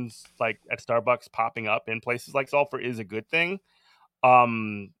unions like at Starbucks popping up in places like Sulphur is a good thing.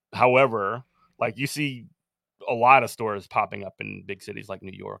 However, like you see a lot of stores popping up in big cities like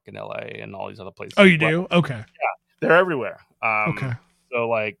New York and LA and all these other places Oh, as you well. do? Okay. They're everywhere. Okay. So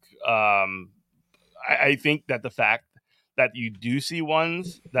like I think that the fact that you do see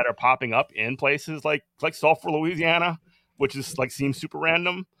ones that are popping up in places like Sulphur, Louisiana, which is like seems super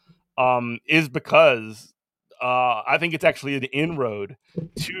random, is because I think it's actually an inroad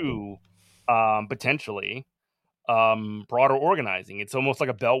to potentially broader organizing. It's almost like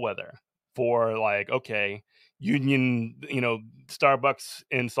a bellwether for like, okay, union, Starbucks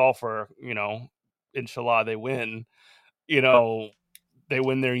in Sulphur, inshallah they win, you know, they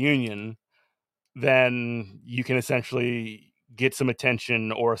win their union, then you can essentially get some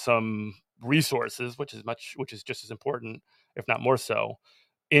attention or some resources, which is just as important, if not more so,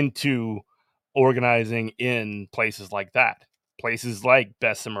 into organizing in places like that. Places like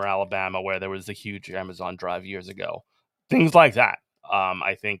Bessemer, Alabama, where there was a huge Amazon drive years ago. Things like that.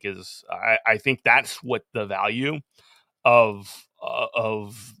 I think that's what the value of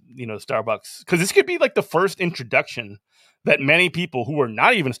Starbucks, because this could be like the first introduction that many people who are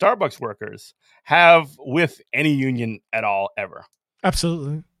not even Starbucks workers have with any union at all ever.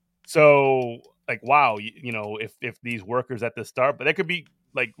 Absolutely. So like, wow, if these workers at the start, but they could be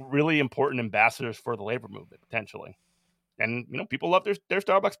like really important ambassadors for the labor movement potentially, and people love their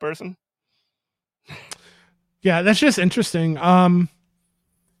Starbucks person. Yeah, that's just interesting.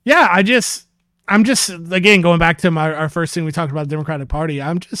 Yeah, I'm just again going back to our first thing we talked about, the Democratic Party.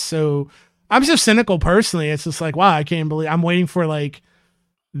 I'm so cynical personally. It's just like, wow, I can't believe I'm waiting for like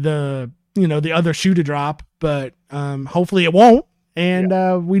the other shoe to drop, but hopefully it won't,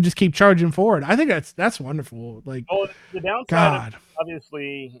 and we just keep charging forward. I think that's wonderful. Like, Well, the downside of God.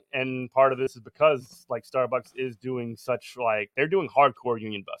 obviously, and part of this is because like Starbucks is doing such like they're doing hardcore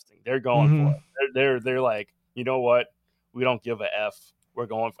union busting. They're going for Mm-hmm. it. They're like, you know what? We don't give a f. We're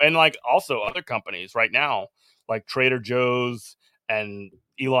going for, and like also other companies right now like Trader Joe's and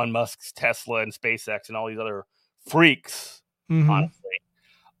Elon Musk's Tesla and SpaceX and all these other freaks, Mm-hmm. honestly,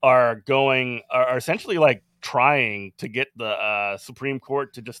 are essentially like trying to get the Supreme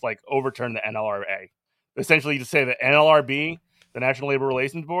Court to just like overturn the NLRA, essentially to say that NLRB, the National Labor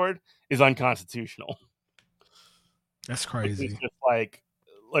Relations Board, is unconstitutional, That's which is crazy. just like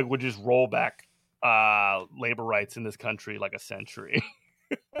would just roll back labor rights in this country like a century.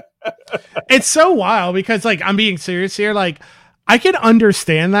 It's so wild because like I'm being serious here. Like I can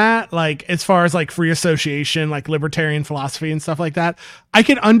understand that, like as far as like free association, like libertarian philosophy and stuff like that. I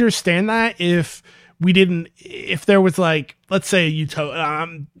can understand that if there was like, let's say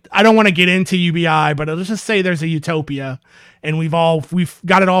I don't want to get into UBI, but let's just say there's a utopia and we've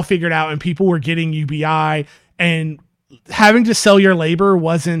got it all figured out and people were getting UBI and having to sell your labor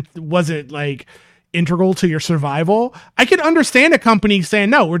wasn't like integral to your survival. I can understand a company saying,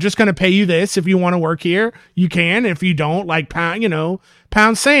 no, we're just going to pay you this. If you want to work here, you can. If you don't, like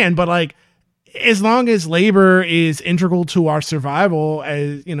pound sand. But like, as long as labor is integral to our survival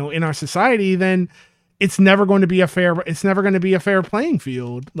as, in our society, then it's never going to be a fair playing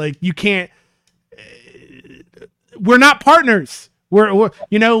field. Like you can't, we're not partners. We're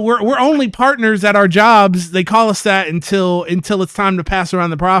only partners at our jobs. They call us that until it's time to pass around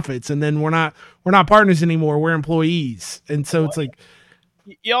the profits, and then we're not partners anymore. We're employees, and so it's like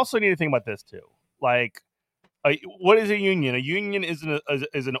You also need to think about this too. Like, what is a union? A union is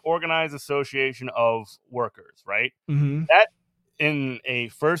an organized association of workers, right? mm-hmm, That, in a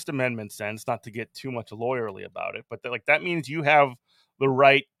First Amendment sense, not to get too much lawyerly about it, but that means you have the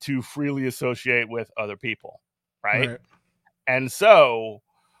right to freely associate with other people, right? right, And so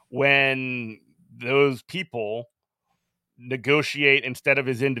when those people negotiate instead of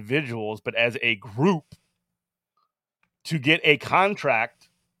as individuals, but as a group to get a contract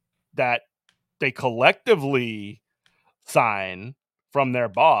that they collectively sign from their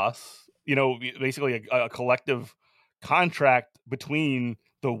boss, basically a collective contract between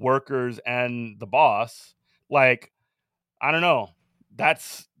the workers and the boss, like, I don't know.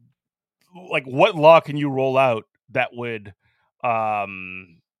 That's like, what law can you roll out that would that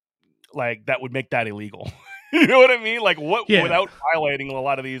would make that illegal. You know what I mean? Like what Yeah. without violating a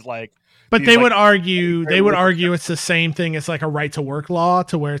lot of these But these they like would argue relationships. it's the same thing as like a right to work law,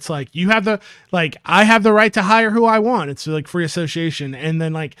 to where it's like you have the like I have the right to hire who I want. It's like free association, and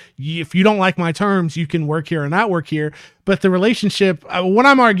then like if you don't like my terms, you can work here or not work here. But the relationship, what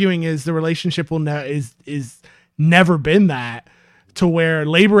I'm arguing is the relationship will is never been that, to where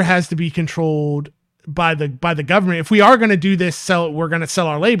labor has to be controlled by the government. If we are going to do this, we're going to sell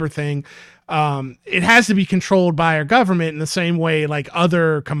our labor thing. It has to be controlled by our government in the same way like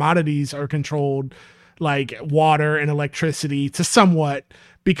other commodities are controlled, like water and electricity, to somewhat,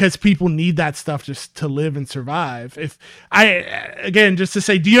 because people need that stuff just to live and survive. If I, again, just to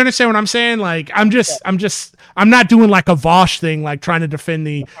say, do you understand what I'm saying? Like, I'm not doing like a Vosh thing, like trying to defend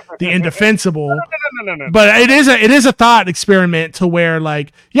the indefensible. No. But it is a thought experiment, to where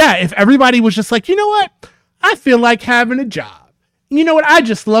like, yeah, if everybody was just like, you know what, I feel like having a job. You know what? I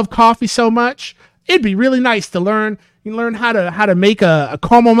just love coffee so much. It'd be really nice to learn how to make a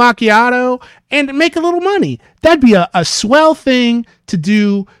caramel macchiato and make a little money. That'd be a swell thing to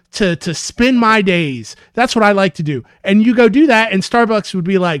do to spend my days. That's what I like to do. And you go do that, and Starbucks would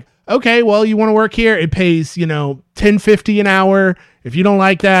be like, okay, well, you want to work here? It pays, $10.50 an hour. If you don't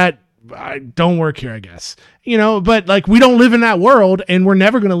like that, I don't work here, I guess. But like, we don't live in that world, and we're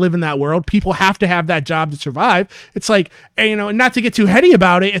never going to live in that world. People have to have that job to survive. It's like, not to get too heady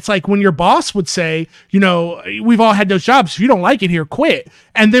about it, it's like when your boss would say, we've all had those jobs. If you don't like it here, quit.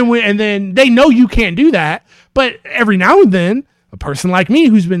 And then they know you can't do that. But every now and then, a person like me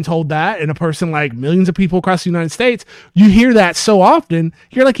who's been told that, and a person like millions of people across the United States, you hear that so often,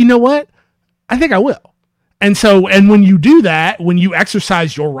 you're like, you know what? I think I will. And when you do that, when you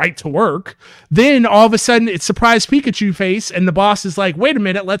exercise your right to work, then all of a sudden it's surprise Pikachu face, and the boss is like, wait a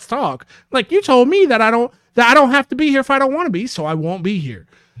minute, let's talk. Like, you told me that I don't have to be here if I don't want to be, so I won't be here.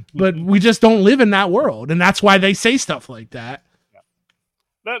 But we just don't live in that world. And that's why they say stuff like that.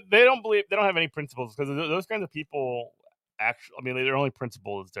 Yeah. They don't have any principles, because those kinds of people actually, I mean, their only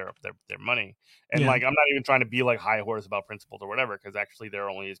principle is their money. And like, I'm not even trying to be like high horse about principles or whatever, because actually they're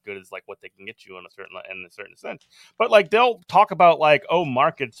only as good as like what they can get you in a certain sense. But like, they'll talk about like, oh,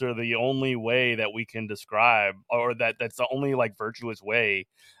 markets are the only way that we can describe, or that's the only like virtuous way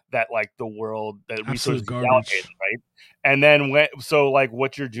that like the world, that resources are allocated, right? And then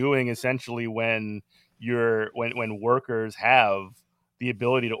what you're doing essentially when workers have the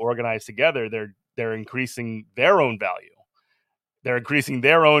ability to organize together, they're increasing their own value. They're increasing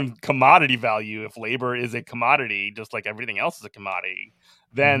their own commodity value. If labor is a commodity, just like everything else is a commodity,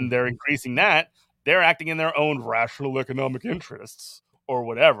 then they're increasing that. They're acting in their own rational economic interests or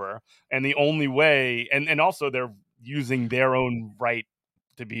whatever. And the only way, and also they're using their own right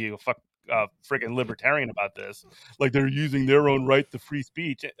to be a freaking libertarian about this. Like, they're using their own right to free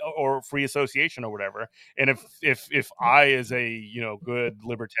speech or free association or whatever. And if I, as a good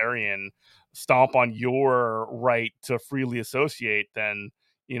libertarian, stomp on your right to freely associate, then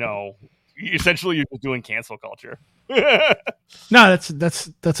essentially you're just doing cancel culture. No, that's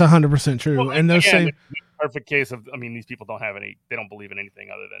 100% true. Well, and those same perfect case of, I mean, these people they don't believe in anything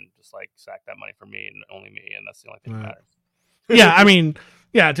other than just like, sack that money from me and only me, and that's the only thing that matters. Yeah, I mean,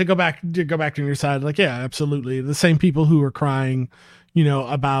 yeah, to go back to your side, like, yeah, absolutely. The same people who are crying,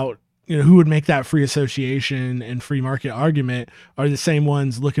 about who would make that free association and free market argument are the same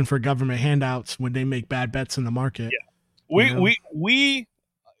ones looking for government handouts when they make bad bets in the market. Yeah. We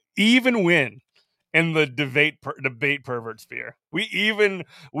even win in the debate pervert sphere. We even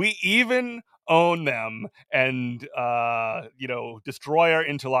own them and destroy our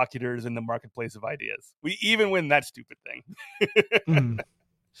interlocutors in the marketplace of ideas. We even win that stupid thing.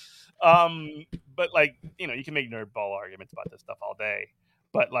 But like, you can make nerdball arguments about this stuff all day,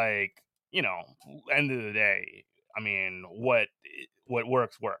 but like, end of the day, I mean, what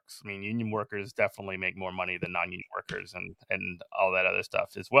works. I mean, union workers definitely make more money than non-union workers, and all that other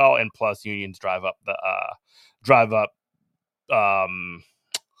stuff as well. And plus, unions drive up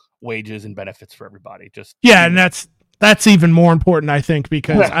wages and benefits for everybody. And that's even more important, I think,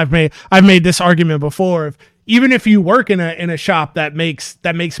 because I've made this argument before. Even if you work in a shop that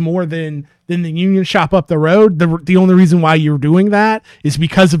makes more than the union shop up the road, the only reason why you're doing that is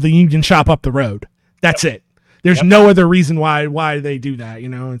because of the union shop up the road. That's it. There's no other reason why they do that.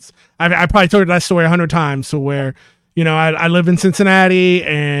 I probably told that story 100 times. So where, I live in Cincinnati,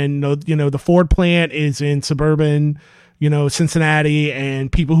 and the Ford plant is in suburban, Cincinnati,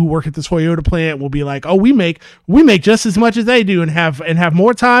 and people who work at the Toyota plant will be like, oh, we make just as much as they do and have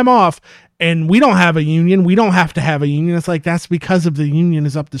more time off. And we don't have a union. We don't have to have a union. It's like, that's because of the union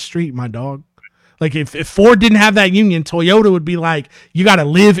is up the street, my dog. Like if Ford didn't have that union, Toyota would be like, you got to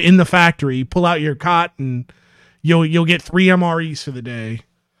live in the factory, pull out your cot, and you'll get 3 MREs for the day.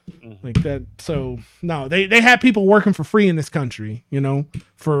 Mm-hmm. Like that. So no, they have people working for free in this country, you know,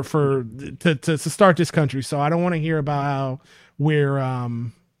 to start this country. So I don't want to hear about how we're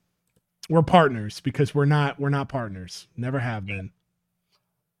partners, because we're not partners. Never have been.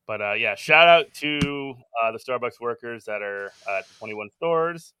 But yeah, shout out to the Starbucks workers that are at 21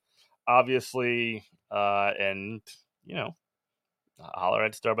 stores, obviously, and you know, holler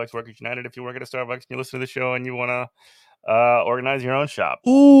at Starbucks Workers United if you work at a Starbucks and you listen to the show and you want to organize your own shop.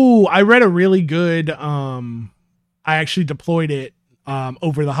 Ooh, I read a really good. I actually deployed it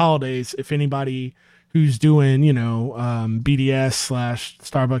over the holidays. If anybody who's doing, you know,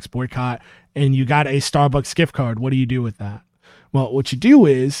 BDS/Starbucks boycott, and you got a Starbucks gift card, what do you do with that? Well, what you do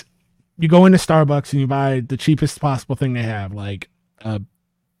is you go into Starbucks and you buy the cheapest possible thing they have, like a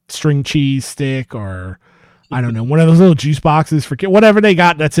string cheese stick, or I don't know, one of those little juice boxes for whatever they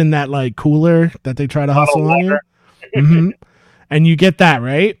got that's in that like cooler that they try to hustle on you. Mm-hmm. And you get that,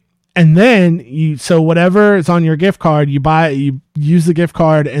 right? And then so whatever is on your gift card, you use the gift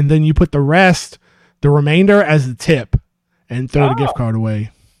card, and then you put the remainder as a tip, and throw the gift card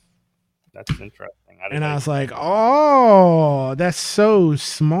away. That's interesting. I was like, oh, that's so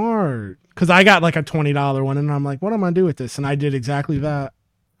smart. Because I got like a $20 one, and I'm like, what am I gonna do with this? And I did exactly that.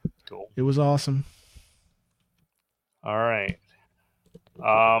 Cool. It was awesome. All right.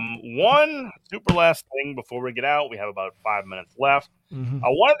 One super last thing before we get out. We have about 5 minutes left. Mm-hmm. I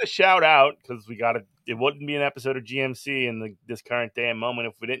wanted to shout out, because it wouldn't be an episode of GMC in this current day and moment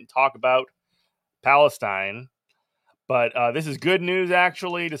if we didn't talk about Palestine. But this is good news,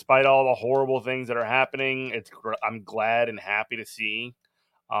 actually, despite all the horrible things that are happening. I'm glad and happy to see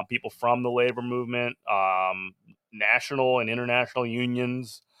people from the labor movement, national and international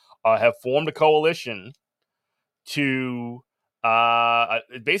unions have formed a coalition to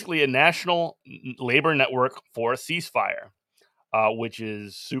basically a national labor network for a ceasefire, which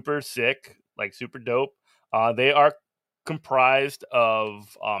is super sick, like super dope. They are comprised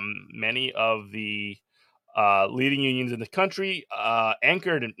of many of the leading unions in the country,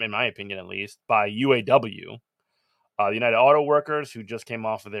 anchored, in my opinion at least, by UAW, the United Auto Workers, who just came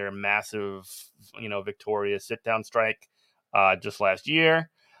off of their massive, victorious sit-down strike just last year,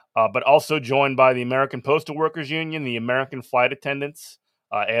 but also joined by the American Postal Workers Union, the American Flight Attendants,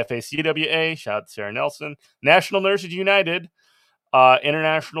 AFA-CWA, shout out to Sarah Nelson, National Nurses United,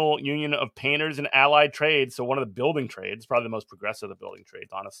 International Union of Painters and Allied Trades, so one of the building trades, probably the most progressive of the building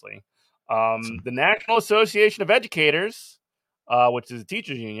trades, honestly. The National Association of Educators, which is a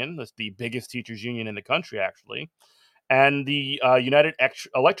teachers union. That's the biggest teachers union in the country, actually. And the United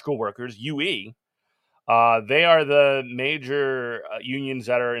Electrical Workers, UE. They are the major unions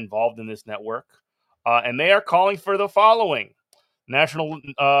that are involved in this network. And they are calling for the following. National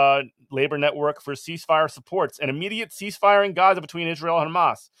Labor Network for Ceasefire supports an immediate ceasefire in Gaza between Israel and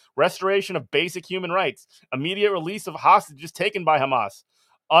Hamas, restoration of basic human rights, immediate release of hostages taken by Hamas,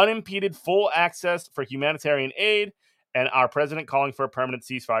 unimpeded full access for humanitarian aid, and our president calling for a permanent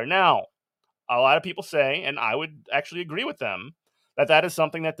ceasefire. Now, a lot of people say, and I would actually agree with them, that is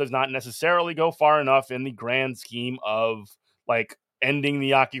something that does not necessarily go far enough in the grand scheme of like ending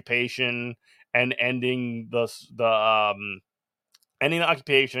the occupation and ending the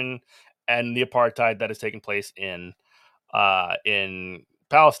occupation and the apartheid that has taken place in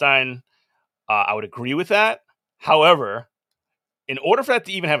Palestine. I would agree with that. However, in order for that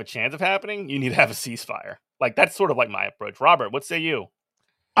to even have a chance of happening, you need to have a ceasefire. Like, that's sort of like my approach. Robert, what say you?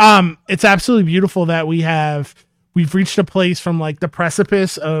 It's absolutely beautiful that we've reached a place from like the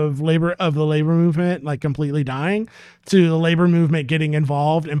precipice of the labor movement, like completely dying, to the labor movement getting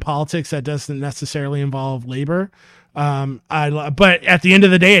involved in politics that doesn't necessarily involve labor. But at the end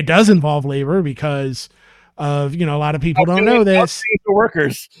of the day, it does involve labor because of, a lot of people don't know this. The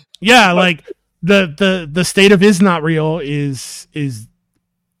workers. Yeah. Like the state of is not real is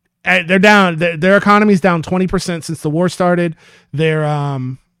they're down. Their economy's down 20% since the war started.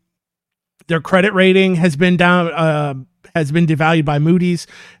 Their credit rating has been down, has been devalued by Moody's,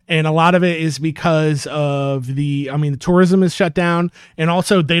 and a lot of it is because of the tourism is shut down, and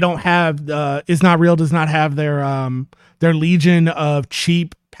also they don't have is not real does not have their legion of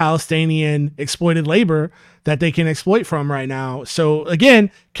cheap Palestinian exploited labor that they can exploit from right now. So again,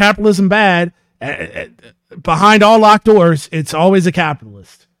 capitalism bad. Behind all locked doors, it's always a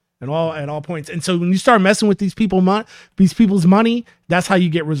capitalist at all points. And so when you start messing with these people's money, that's how you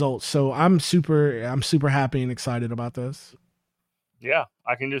get results. So I'm super happy and excited about this. Yeah,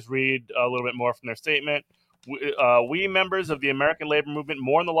 I can just read a little bit more from their statement. We members of the American labor movement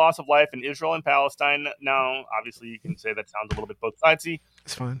mourn the loss of life in Israel and Palestine. Now, obviously, you can say that sounds a little bit both sidesy.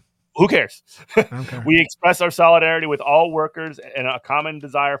 It's fine. Who cares? I don't care. We express our solidarity with all workers and a common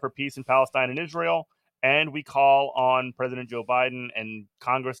desire for peace in Palestine and Israel. And we call on President Joe Biden and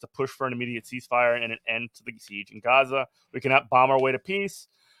Congress to push for an immediate ceasefire and an end to the siege in Gaza. We cannot bomb our way to peace.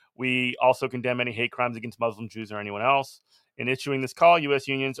 We also condemn any hate crimes against Muslims, Jews, or anyone else. In issuing this call, U.S.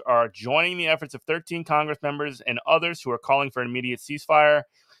 unions are joining the efforts of 13 Congress members and others who are calling for an immediate ceasefire.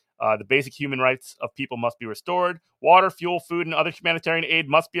 The basic human rights of people must be restored. Water, fuel, food, and other humanitarian aid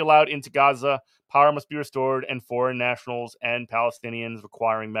must be allowed into Gaza. Power must be restored, and foreign nationals and Palestinians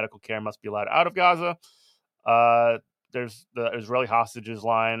requiring medical care must be allowed out of Gaza. There's the Israeli hostages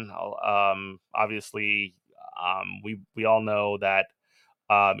line. Obviously, we all know that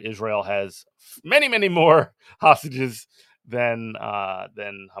Israel has many, many more hostages than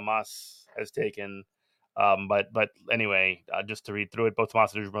Hamas has taken. But anyway, just to read through it, both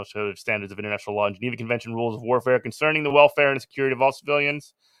Hamas and Israel show standards of international law and Geneva Convention rules of warfare concerning the welfare and security of all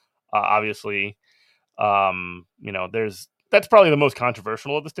civilians. Obviously, that's probably the most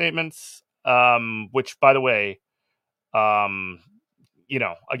controversial of the statements. Which, by the way,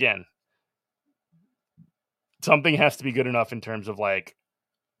 again, something has to be good enough in terms of like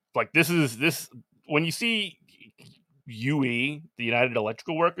this when you see UE, the United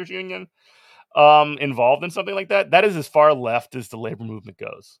Electrical Workers Union, involved in something like that, that is as far left as the labor movement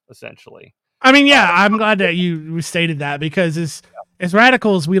goes, essentially. I mean, yeah, I'm glad that you stated that, because as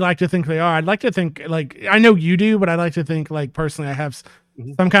radical as we like to think they are, I'd like to think, like, I know you do, but I like to think, like, personally, I have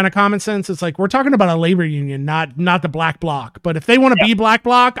some kind of common sense. It's like, we're talking about a labor union, not the black bloc. But if they want to be black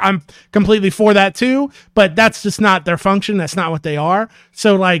bloc, I'm completely for that too. But that's just not their function. That's not what they are.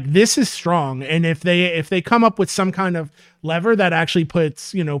 So, like, this is strong. And if they come up with some kind of lever that actually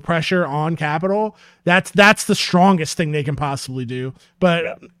puts, pressure on capital, that's the strongest thing they can possibly do.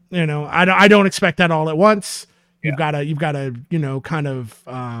 But I don't expect that all at once. You've got to kind of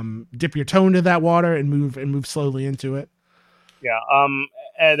dip your toe into that water and move slowly into it. Yeah.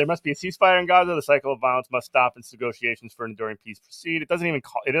 And there must be a ceasefire in Gaza. The cycle of violence must stop, and negotiations for an enduring peace proceed. It doesn't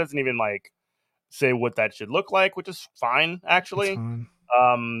even like say what that should look like, which is fine, actually.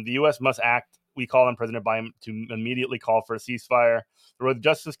 The U.S. must act. We call on President Biden to immediately call for a ceasefire. The road to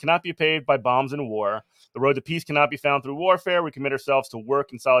justice cannot be paved by bombs and war. The road to peace cannot be found through warfare. We commit ourselves to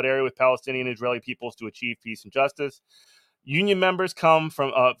work in solidarity with Palestinian and Israeli peoples to achieve peace and justice. Union members come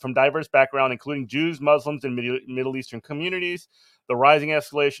from diverse backgrounds, including Jews, Muslims, and Middle Eastern communities. The rising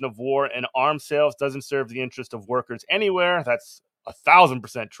escalation of war and arms sales doesn't serve the interest of workers anywhere. That's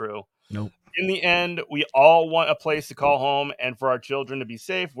 1,000% true. Nope. In the end, we all want a place to call home and for our children to be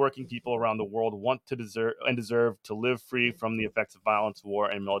safe. Working people around the world want to deserve to live free from the effects of violence, war,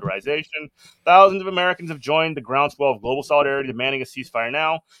 and militarization. Thousands of Americans have joined the groundswell of global solidarity demanding a ceasefire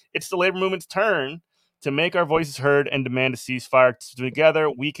now. It's the labor movement's turn to make our voices heard and demand a ceasefire.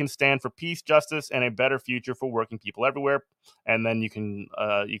 Together, we can stand for peace, justice, and a better future for working people everywhere. And then you can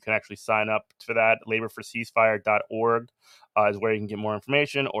actually sign up for that. Laborforceasefire.org is where you can get more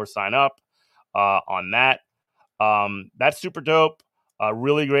information or sign up on that. That's super dope.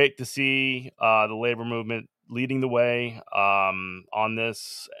 Really great to see the labor movement leading the way on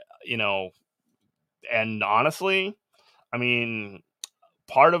this. And honestly, I mean,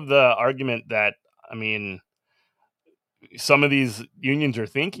 part of the argument that some of these unions are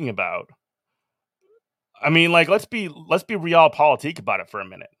thinking about. I mean, like, let's be realpolitik about it for a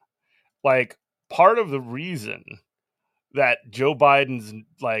minute. Like, part of the reason that Joe Biden's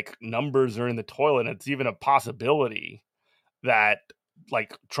numbers are in the toilet, and it's even a possibility that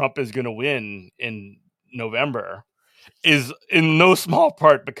Trump is going to win in November, is in no small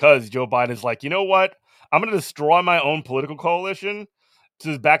part because Joe Biden is like, you know what? I'm going to destroy my own political coalition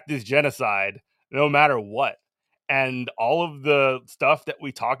to back this genocide no matter what. And all of the stuff that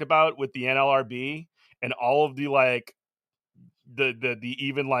we talked about with the NLRB and all of the the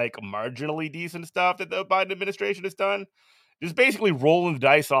even marginally decent stuff that the Biden administration has done, just basically rolling the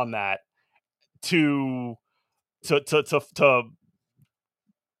dice on that to throw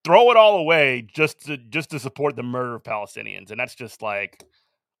it all away just to support the murder of Palestinians. And that's just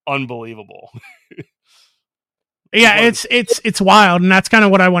unbelievable. Yeah, it's wild, and that's kind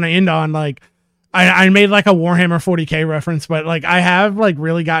of what I want to end on. Like, I made a Warhammer 40K reference, but I have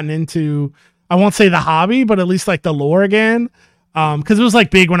really gotten into, I won't say the hobby, but at least the lore again, because it was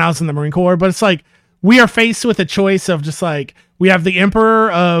big when I was in the Marine Corps. But it's we are faced with a choice of just we have the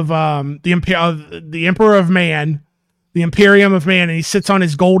Emperor of the Emperor of Man, the Imperium of Man, and he sits on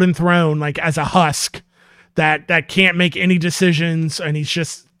his golden throne as a husk that can't make any decisions, and he's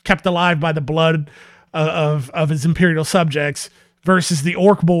just kept alive by the blood of his imperial subjects versus the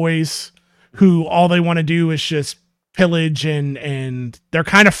orc boys who all they want to do is just pillage and they're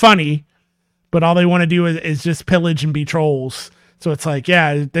kind of funny, but all they want to do is just pillage and be trolls. So it's like,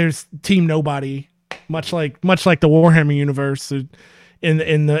 yeah, there's Team Nobody, much like the Warhammer universe. In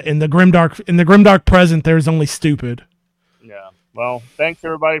the grimdark present, there's only stupid. Yeah. Well, thanks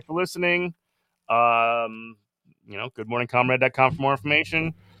everybody for listening. Goodmorningcomrade.com for more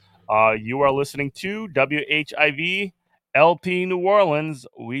information. You are listening to WHIV LP New Orleans.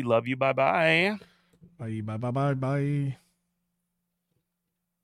 We love you. Bye-bye. Bye.